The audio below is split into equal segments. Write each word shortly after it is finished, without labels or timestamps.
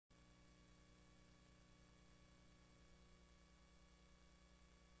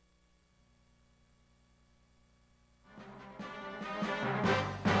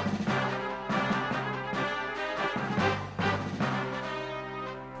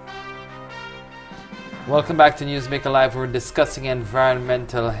Welcome back to Newsmaker Live. We're discussing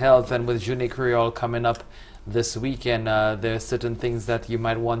environmental health, and with Journée Creole coming up this weekend, there are certain things that you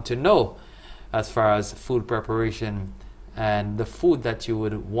might want to know as far as food preparation and the food that you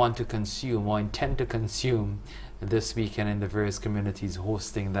would want to consume or intend to consume this weekend in the various communities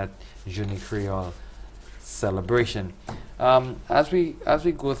hosting that Journée Creole celebration. As we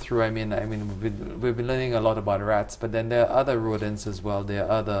go through, we've been learning a lot about rats, but then there are other rodents as well. There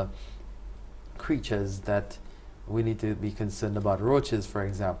are other creatures that we need to be concerned about. Roaches, for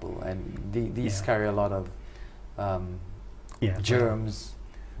example, and these carry a lot of germs,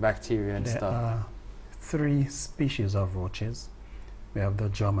 bacteria, and there stuff. There are 3 species of roaches. We have the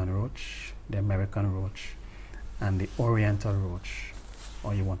German roach, the American roach, and the Oriental roach,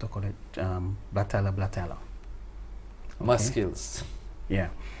 or you want to call it Blatella blatella. Okay. Muscles. Yeah,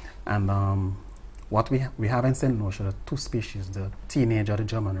 and what we have in St. Lucia are 2 species: the teenager, the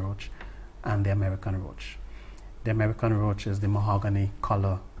German roach, and the American roach. The American roach is the mahogany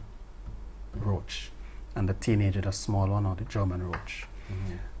color roach, and the teenager, the small one, or the German roach.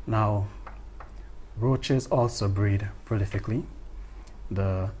 Now, roaches also breed prolifically.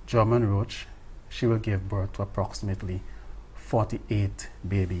 The German roach, she will give birth to approximately 48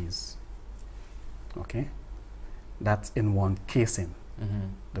 babies. Okay, that's in one casing.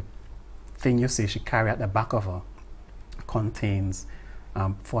 The thing you see she carry at the back of her contains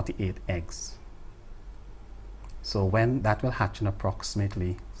 48 eggs. So when that will hatch in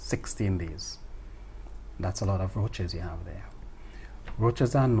approximately 16 days. That's a lot of roaches you have there.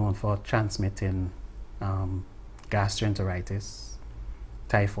 Roaches are known for transmitting gastroenteritis,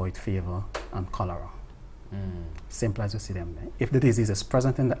 typhoid fever, and cholera. Simple as you see them there. If the disease is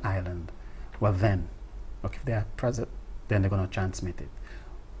present in the island, well then, look, if they are present, then they're going to transmit it.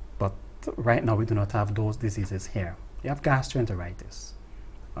 But right now we do not have those diseases here. You have gastroenteritis.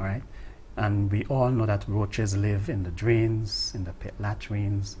 All right, and we all know that roaches live in the drains, in the pit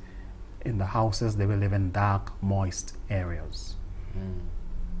latrines, in the houses. They will live in dark, moist areas.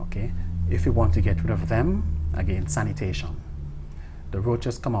 Okay, if you want to get rid of them, again, sanitation. The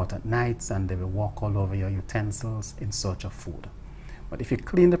roaches come out at nights and they will walk all over your utensils in search of food. But if you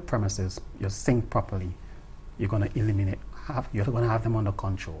clean the premises, you sink properly, you're going to eliminate, you're going to have them under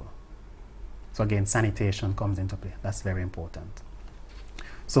control. So again, sanitation comes into play. That's very important.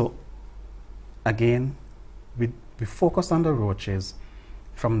 So again, we focus on the roaches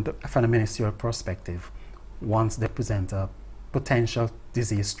from the ministerial perspective once they present a potential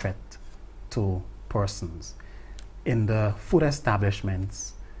disease threat to persons. In the food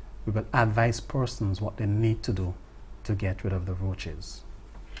establishments, we will advise persons what they need to do to get rid of the roaches.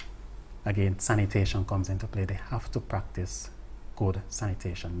 Again, sanitation comes into play. They have to practice good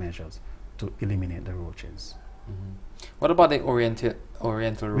sanitation measures to eliminate the roaches. What about the Oriental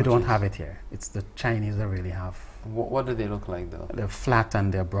roaches? We don't have it here. It's the Chinese that really have. What do they look like though? They're flat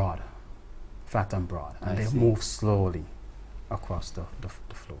and they're broad. Flat and broad. And they move slowly across the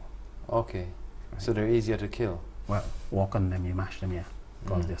floor. Okay. Right. So they're easier to kill? Well, walk on them, you mash them, yeah.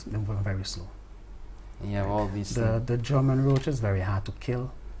 Because they're very slow. And you have all these the German roach is very hard to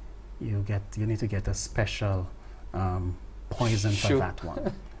kill. You need to get a special poison for that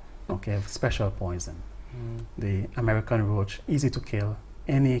one. Okay, special poison. The American roach, easy to kill.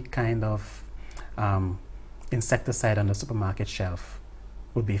 Any kind of insecticide on the supermarket shelf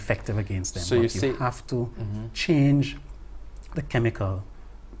would be effective against them. So but you have to change the chemical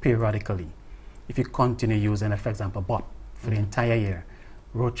periodically. If you continue using, for example, BOP for the entire year,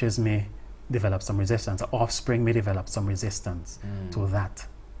 roaches may develop some resistance. The offspring may develop some resistance to that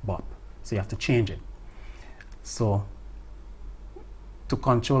BOP. So you have to change it. So to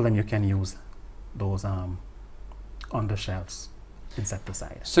control them, you can use those on the shelves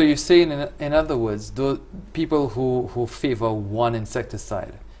insecticides. So you're saying, in other words, those people who favor one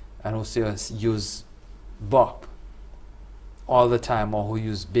insecticide and who say use BOP all the time, or who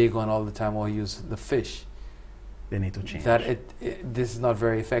use Baygon all the time, or use the fish, they need to change. That this is not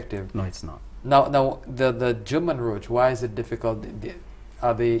very effective. No, it's not. Now the German roach, why is it difficult?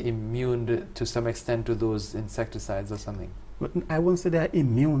 Are they immune to some extent to those insecticides or something? But I wouldn't say they're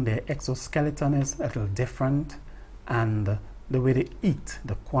immune. Their exoskeleton is a little different, and the way they eat,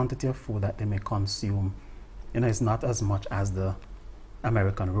 the quantity of food that they may consume, is not as much as the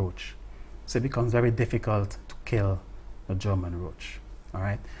American roach. So it becomes very difficult to kill the German roach. All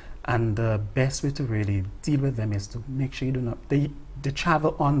right, and the best way to really deal with them is to make sure you do not. They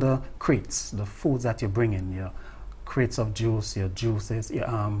travel on the crates, the foods that you bring in, your crates of juice, your juices,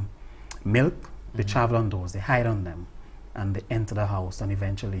 your milk. They travel on those. They hide on them, and they enter the house and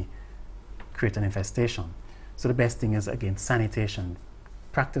eventually create an infestation. So the best thing is, again, sanitation.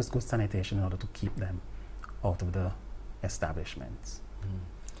 Practice good sanitation in order to keep them out of the establishments.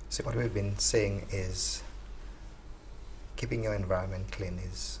 So what we've been saying is keeping your environment clean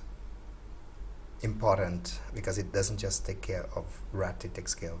is important because it doesn't just take care of rat, it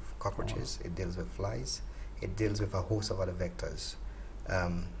takes care of cockroaches, it deals with flies, it deals with a host of other vectors.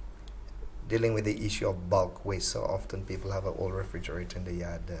 Dealing with the issue of bulk waste, so often people have an old refrigerator in the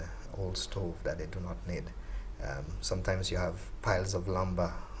yard, old stove that they do not need. Sometimes you have piles of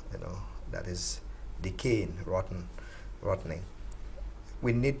lumber, that is decaying, rotting.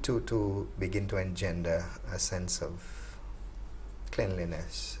 We need to begin to engender a sense of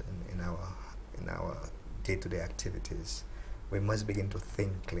cleanliness in our day-to-day activities. We must begin to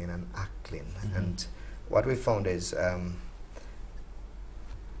think clean and act clean. And what we found is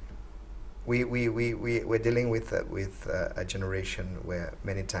we're dealing with a generation where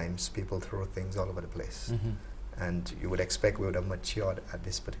many times people throw things all over the place. And you would expect we would have matured at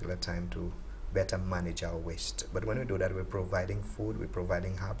this particular time to better manage our waste. But when we do that, we're providing food, we're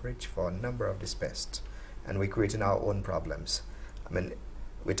providing harborage for a number of these pests, and we're creating our own problems. I mean,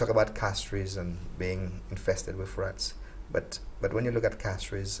 we talk about castries and being infested with rats, but when you look at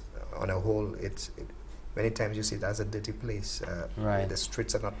castries on a whole, many times you see it as a dirty place. Right. The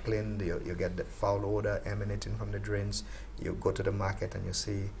streets are not cleaned, you get the foul odor emanating from the drains. You go to the market and you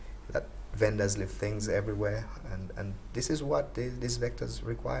see that vendors leave things everywhere, and this is what these vectors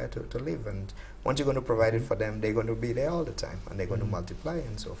require to live. And once you're going to provide it for them, they're going to be there all the time, and they're going to multiply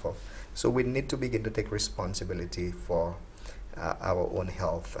and so forth. So we need to begin to take responsibility for our own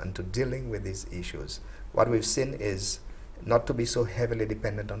health and to dealing with these issues. What we've seen is not to be so heavily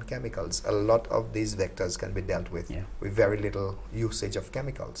dependent on chemicals. A lot of these vectors can be dealt with with very little usage of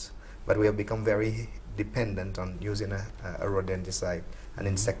chemicals, but we have become very dependent on using a rodenticide, an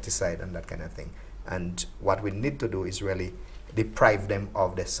insecticide, and that kind of thing. And what we need to do is really deprive them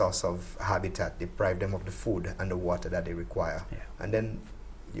of the source of habitat, deprive them of the food and the water that they require, and then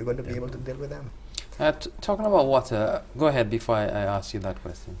you're going to be able to deal with them. Talking about water, go ahead before I ask you that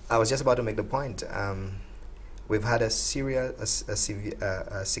question. I was just about to make the point. We've had a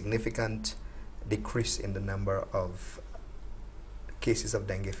significant decrease in the number of cases of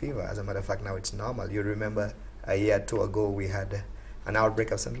dengue fever. As a matter of fact, now it's normal. You remember a year or two ago we had an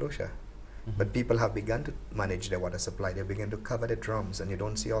outbreak of St. Lucia. But people have begun to manage their water supply. They begin to cover the drums, and you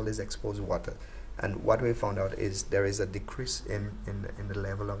don't see all this exposed water. And what we found out is there is a decrease in the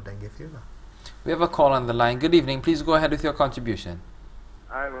level of dengue fever. We have a call on the line. Good evening. Please go ahead with your contribution.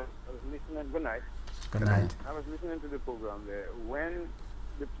 I was listening. Good night. Good night. I was listening to the program there. When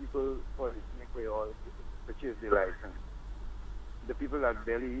the people for the Creole purchase the license, the people are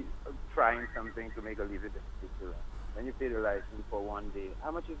barely trying something to make a living. When you pay the license for 1 day,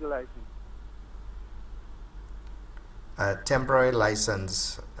 how much is the license? A temporary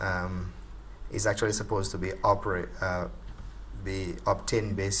license is actually supposed to be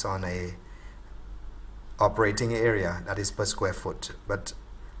obtained based on a operating area that is per square foot. But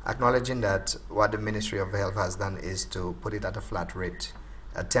acknowledging that what the Ministry of Health has done is to put it at a flat rate.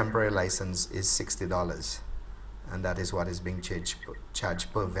 A temporary license is $60, and that is what is being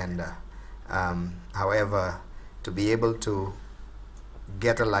charged per vendor. However, to be able to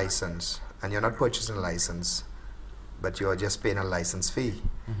get a license, and you're not purchasing a license, but you're just paying a license fee.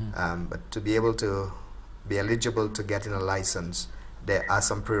 But to be able to be eligible to getting a license, there are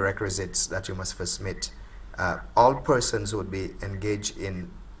some prerequisites that you must first meet. All persons who would be engaged in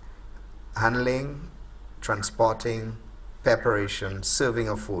handling, transporting, preparation, serving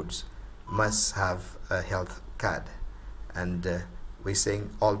of foods must have a health card. And we're saying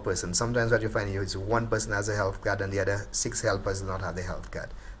all persons. Sometimes what you find is one person has a health card and the other 6 helpers do not have the health card.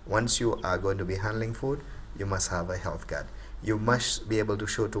 Once you are going to be handling food, you must have a health card. You must be able to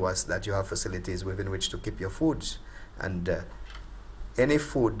show to us that you have facilities within which to keep your foods. And any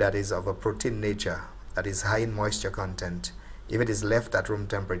food that is of a protein nature, that is high in moisture content, if it is left at room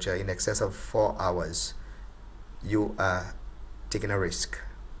temperature in excess of 4 hours, you are taking a risk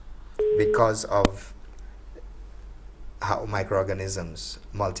because of how microorganisms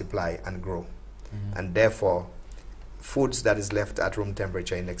multiply and grow. And therefore, foods that is left at room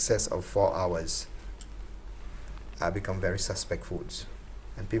temperature in excess of 4 hours become very suspect foods.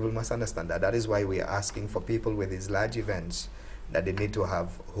 And people must understand that. That is why we are asking for people with these large events that they need to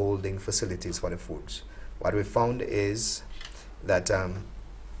have holding facilities for the foods. What we found is that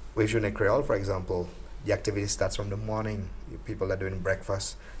with Journée Creole, for example, the activity starts from the morning. People are doing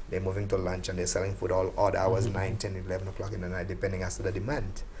breakfast, they're moving to lunch, and they're selling food all odd hours, 9, 10, 11 o'clock in the night, depending as to the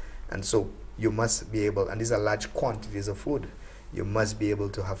demand. And so you must be able, and these are large quantities of food, you must be able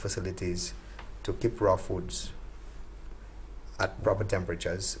to have facilities to keep raw foods at proper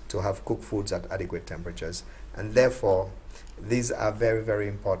temperatures, to have cooked foods at adequate temperatures. And therefore, these are very, very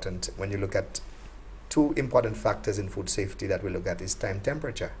important. When you look at two important factors in food safety that we look at is time,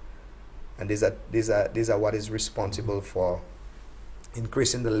 temperature. And these are what is responsible for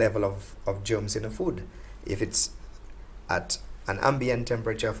increasing the level of germs in the food. If it's at an ambient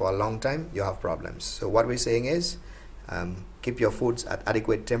temperature for a long time, you have problems. So what we're saying is, keep your foods at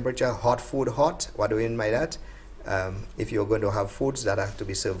adequate temperature. Hot food hot. What do we mean by that? If you're going to have foods that have to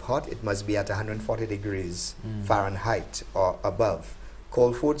be served hot, it must be at 140 degrees Fahrenheit or above.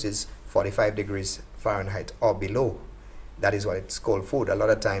 Cold foods is 45 degrees Fahrenheit or below. That is what it's cold food. A lot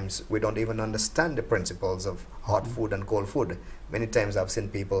of times we don't even understand the principles of hot food and cold food. Many times I've seen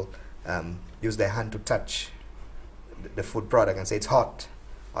people use their hand to touch the food product and say it's hot,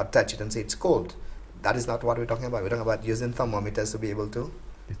 or touch it and say it's cold. That is not what we're talking about. We're talking about using thermometers to be able to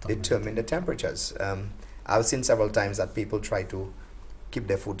determine the temperatures. I've seen several times that people try to keep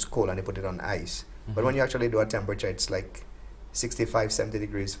their foods cold and they put it on ice. But when you actually do a temperature, it's like 65, 70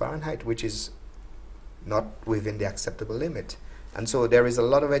 degrees Fahrenheit, which is not within the acceptable limit. And so there is a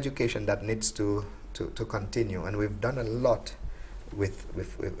lot of education that needs to continue, and we've done a lot with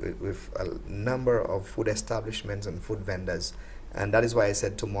a number of food establishments and food vendors. And that is why I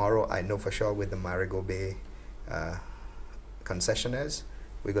said tomorrow, I know for sure with the Marigot Bay concessionaires,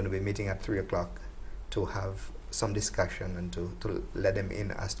 we're going to be meeting at 3 o'clock to have some discussion and to let them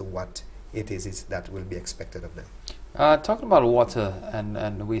in as to what it is that will be expected of them. Talking about water and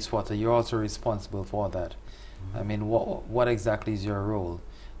wastewater, you're also responsible for that. I mean, what exactly is your role?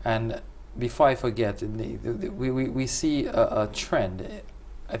 And before I forget, we see a trend.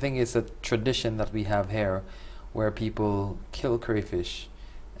 I think it's a tradition that we have here where people kill crayfish,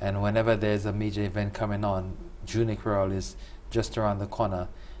 and whenever there's a major event coming on, June Creole is just around the corner,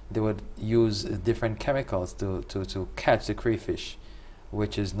 they would use different chemicals to catch the crayfish,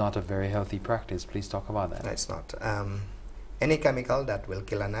 which is not a very healthy practice. Please talk about that. No, it's not. Any chemical that will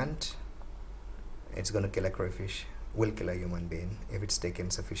kill an ant, it's going to kill a crayfish, will kill a human being if it's taken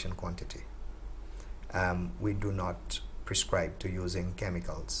sufficient quantity. We do not prescribe to using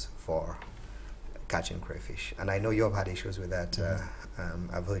chemicals for catching crayfish. And I know you have had issues with that.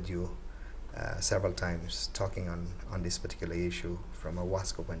 I've heard you several times talking on this particular issue from a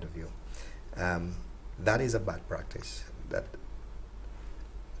WASCO point of view. That is a bad practice. That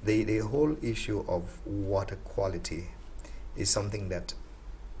the whole issue of water quality is something that,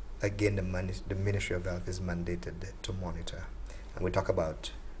 again, the Ministry of Health is mandated to monitor. And we talk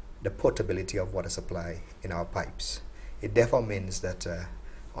about the potability of water supply in our pipes. It therefore means that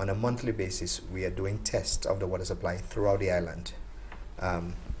on a monthly basis, we are doing tests of the water supply throughout the island.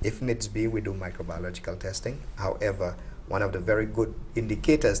 If needs be, we do microbiological testing. However, one of the very good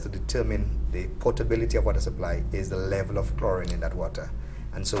indicators to determine the potability of water supply is the level of chlorine in that water.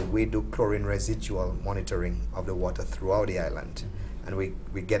 And so we do chlorine residual monitoring of the water throughout the island. And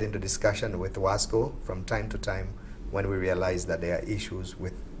we get into discussion with WASCO from time to time when we realize that there are issues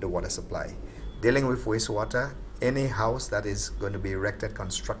with the water supply. Dealing with wastewater, any house that is going to be erected,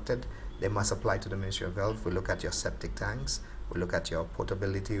 constructed, they must apply to the Ministry of Health. We look at your septic tanks, we look at your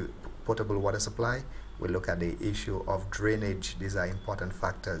potable water supply, we look at the issue of drainage. These are important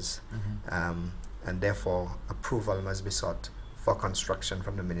factors. And therefore, approval must be sought for construction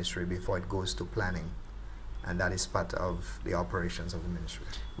from the ministry before it goes to planning. And that is part of the operations of the ministry.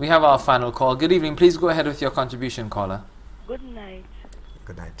 We have our final call. Good evening. Please go ahead with your contribution, caller. Good night.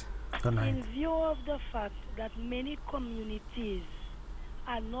 Good night. Good night. In view of the fact that many communities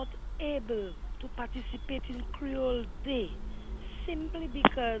are not able to participate in Creole Day simply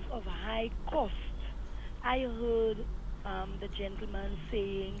because of high cost, I heard the gentleman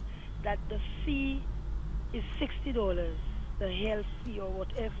saying that the fee is $60, the health fee or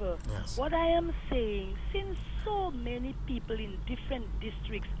whatever. Yes. What I am saying, since so many people in different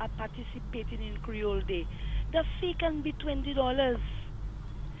districts are participating in Creole Day, the fee can be $20.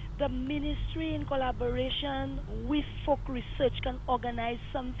 The ministry in collaboration with Folk Research can organize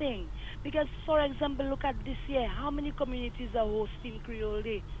something. Because, for example, look at this year, how many communities are hosting Creole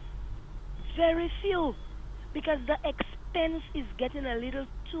Day? Very few, because the expense is getting a little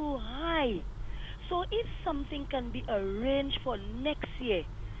too high. So if something can be arranged for next year,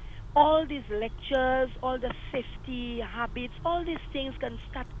 all these lectures, all the safety habits, all these things can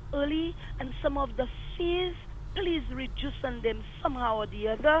start early, and some of the fees, please reduce on them somehow or the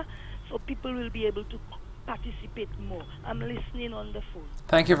other, so people will be able to participate more. I'm listening on the phone.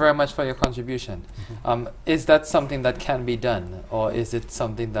 Thank you very much for your contribution. Is that something that can be done, or is it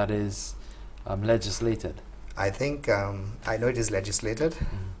something that is legislated? I think, I know it is legislated,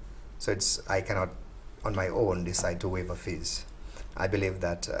 so I cannot on my own decide to waive a fees. I believe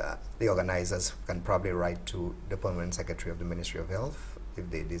that the organizers can probably write to the Permanent Secretary of the Ministry of Health if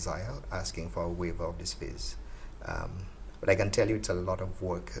they desire, asking for a waiver of these fees. But I can tell you it's a lot of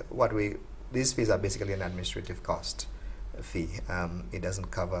work. These fees are basically an administrative cost fee. It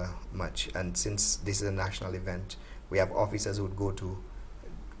doesn't cover much. And since this is a national event, we have officers who would go to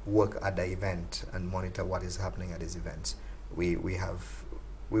work at the event and monitor what is happening at these events. We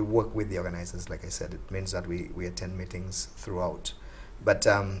work with the organizers, like I said. It means that we attend meetings throughout. But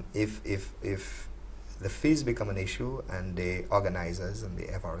if the fees become an issue and the organizers and the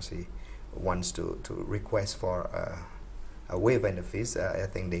FRC wants to request for a waiver in the fees, I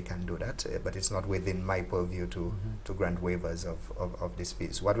think they can do that, but it's not within my purview to grant waivers of these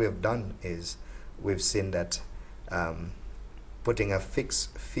fees. What we have done is we've seen that putting a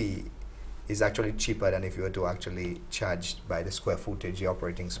fixed fee is actually cheaper than if you were to actually charge by the square footage, the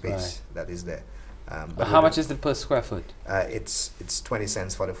operating space that is there. But how much is it per square foot? It's 20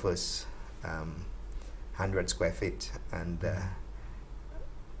 cents for the first 100 square feet, and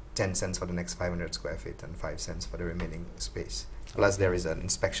 10 cents for the next 500 square feet, and 5 cents for the remaining space. Plus there is an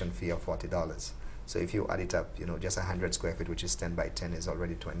inspection fee of $40. So if you add it up, just 100 square feet, which is 10 by 10, is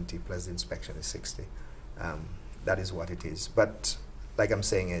already 20, plus the inspection is 60. That is what it is. But like I'm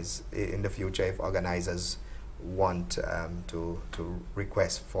saying is, in the future, if organizers want to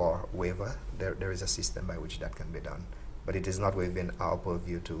request for waiver, there is a system by which that can be done. But it is not within our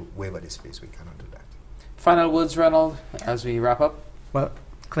purview to waiver this fees. We cannot do that. Final words, Reynold, as we wrap up? Well,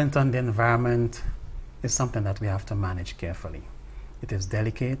 Clinton, the environment is something that we have to manage carefully. It is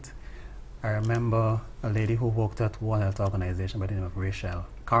delicate. I remember a lady who worked at World Health Organization by the name of Rachel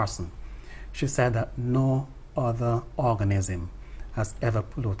Carson. She said that no other organism has ever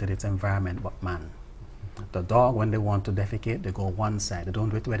polluted its environment but man. The dog, when they want to defecate, they go one side. They don't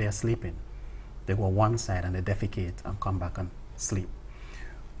do it where they're sleeping. They go one side and they defecate and come back and sleep.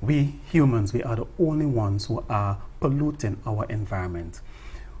 We humans, we are the only ones who are polluting our environment.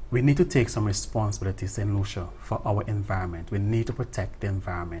 We need to take some responsibility, St. Lucia, for our environment. We need to protect the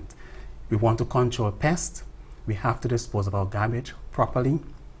environment. We want to control pests. We have to dispose of our garbage properly,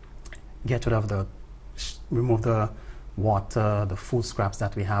 get rid of remove the water, the food scraps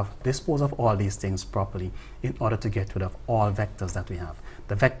that we have, dispose of all these things properly in order to get rid of all vectors that we have.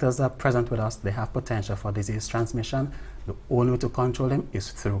 The vectors are present with us. They have potential for disease transmission. The only way to control them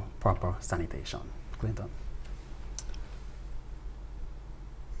is through proper sanitation. Clinton.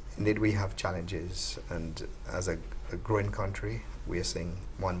 Indeed, we have challenges, and as a growing country, we are seeing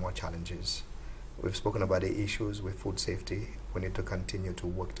more and more challenges. We've spoken about the issues with food safety. We need to continue to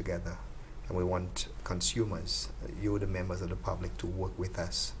work together, and we want consumers, you the members of the public, to work with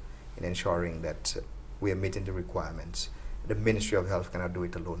us in ensuring that we are meeting the requirements. The Ministry of Health cannot do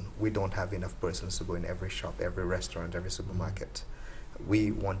it alone. We don't have enough persons to go in every shop, every restaurant, every supermarket.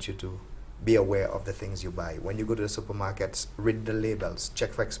 We want you to be aware of the things you buy. When you go to the supermarkets, read the labels,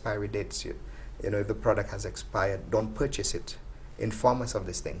 check for expiry dates. If the product has expired, don't purchase it. Inform us of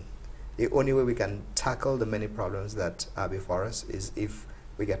this thing. The only way we can tackle the many problems that are before us is if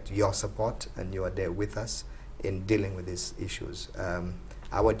we get your support and you are there with us in dealing with these issues.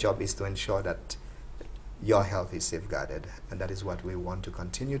 Our job is to ensure that your health is safeguarded, and that is what we want to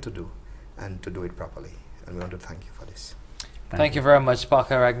continue to do, and to do it properly. And we want to thank you for this. Thank you very much,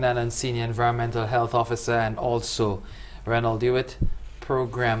 Parker Ragnanan, Senior Environmental Health Officer, and also Reynold Hewitt,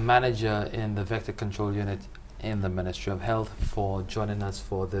 Program Manager in the Vector Control Unit in the Ministry of Health, for joining us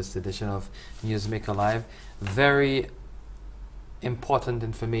for this edition of Newsmaker Live. Very important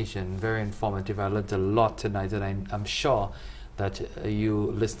information, very informative. I learned a lot tonight, and I'm sure that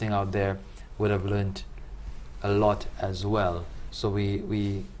you listening out there would have learned a lot as well. So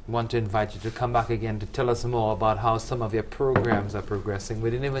we want to invite you to come back again to tell us more about how some of your programs are progressing. We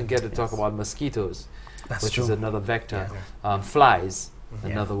didn't even get to talk about mosquitoes, which is another vector. Flies,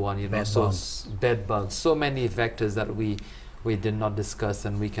 another one, bed bugs. So many vectors that we did not discuss,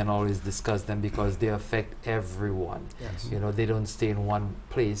 and we can always discuss them because they affect everyone. Yes. They don't stay in one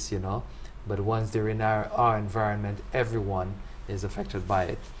place, but once they're in our environment, everyone is affected by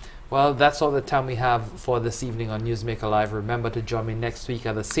it. Well, that's all the time we have for this evening on Newsmaker Live. Remember to join me next week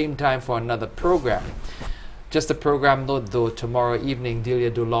at the same time for another program. Just a program note though, tomorrow evening Delia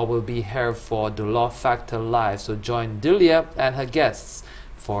Dulaw will be here for Dulaw Factor Live. So join Delia and her guests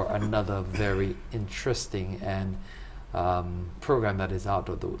for another very interesting and program that is out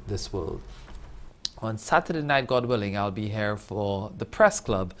of this world. On Saturday night, God willing, I'll be here for the Press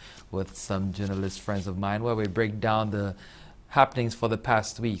Club with some journalist friends of mine, where we break down the happenings for the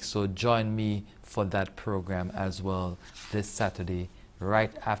past week. So join me for that program as well this Saturday,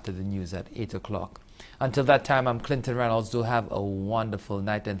 right after the news at 8 o'clock. Until that time, I'm Clinton Reynolds. Do have a wonderful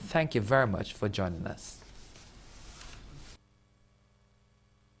night, and thank you very much for joining us.